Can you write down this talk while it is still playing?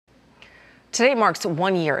Today marks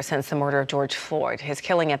 1 year since the murder of George Floyd. His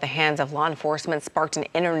killing at the hands of law enforcement sparked an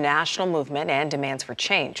international movement and demands for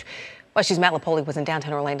change. WESH News' Matt Lapoli was in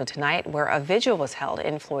downtown Orlando tonight, where a vigil was held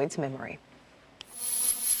in Floyd's memory.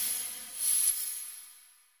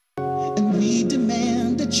 And we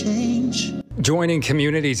demand a change. Joining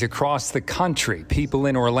communities across the country, people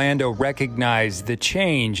in Orlando recognize the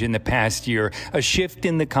change in the past year, a shift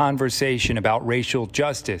in the conversation about racial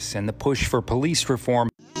justice and the push for police reform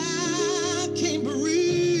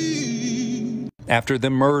after the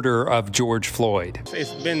murder of George Floyd.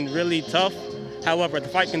 It's been really tough. However, the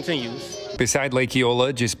fight continues. Beside Lake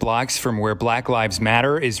Eola, just blocks from where Black Lives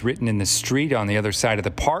Matter is written in the street on the other side of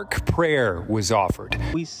the park, prayer was offered.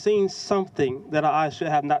 We've seen something that our eyes should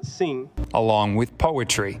have not seen. Along with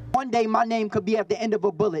poetry. One day my name could be at the end of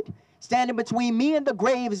a bullet. Standing between me and the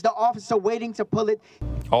grave is the officer waiting to pull it.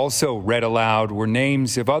 Also read aloud were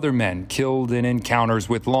names of other men killed in encounters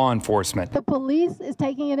with law enforcement. The police is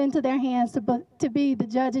taking it into their hands to be the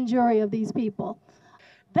judge and jury of these people.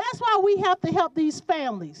 That's why we have to help these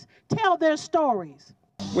families tell their stories.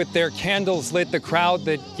 With their candles lit, the crowd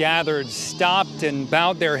that gathered stopped and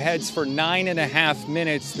bowed their heads for 9.5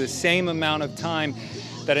 minutes, the same amount of time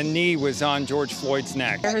that a knee was on George Floyd's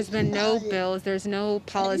neck. There has been no bills, there's no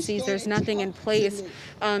policies, there's nothing in place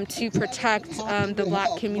to protect the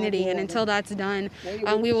Black community. And until that's done,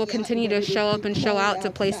 we will continue to show up and show out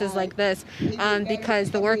to places like this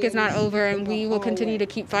because the work is not over, and we will continue to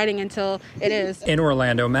keep fighting until it is. In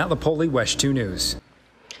Orlando, Matt Lapoli, WESH 2 News.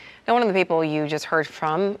 Now, one of the people you just heard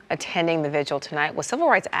from attending the vigil tonight was civil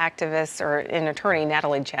rights activist and attorney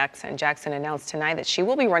Natalie Jackson. Jackson announced tonight that she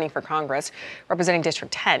will be running for Congress representing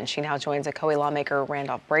District 10. She now joins Ocoee lawmaker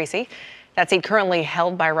Randolph Bracy. That seat currently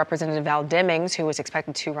held by Representative Val Demings, who is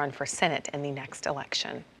expected to run for Senate in the next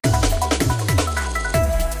election.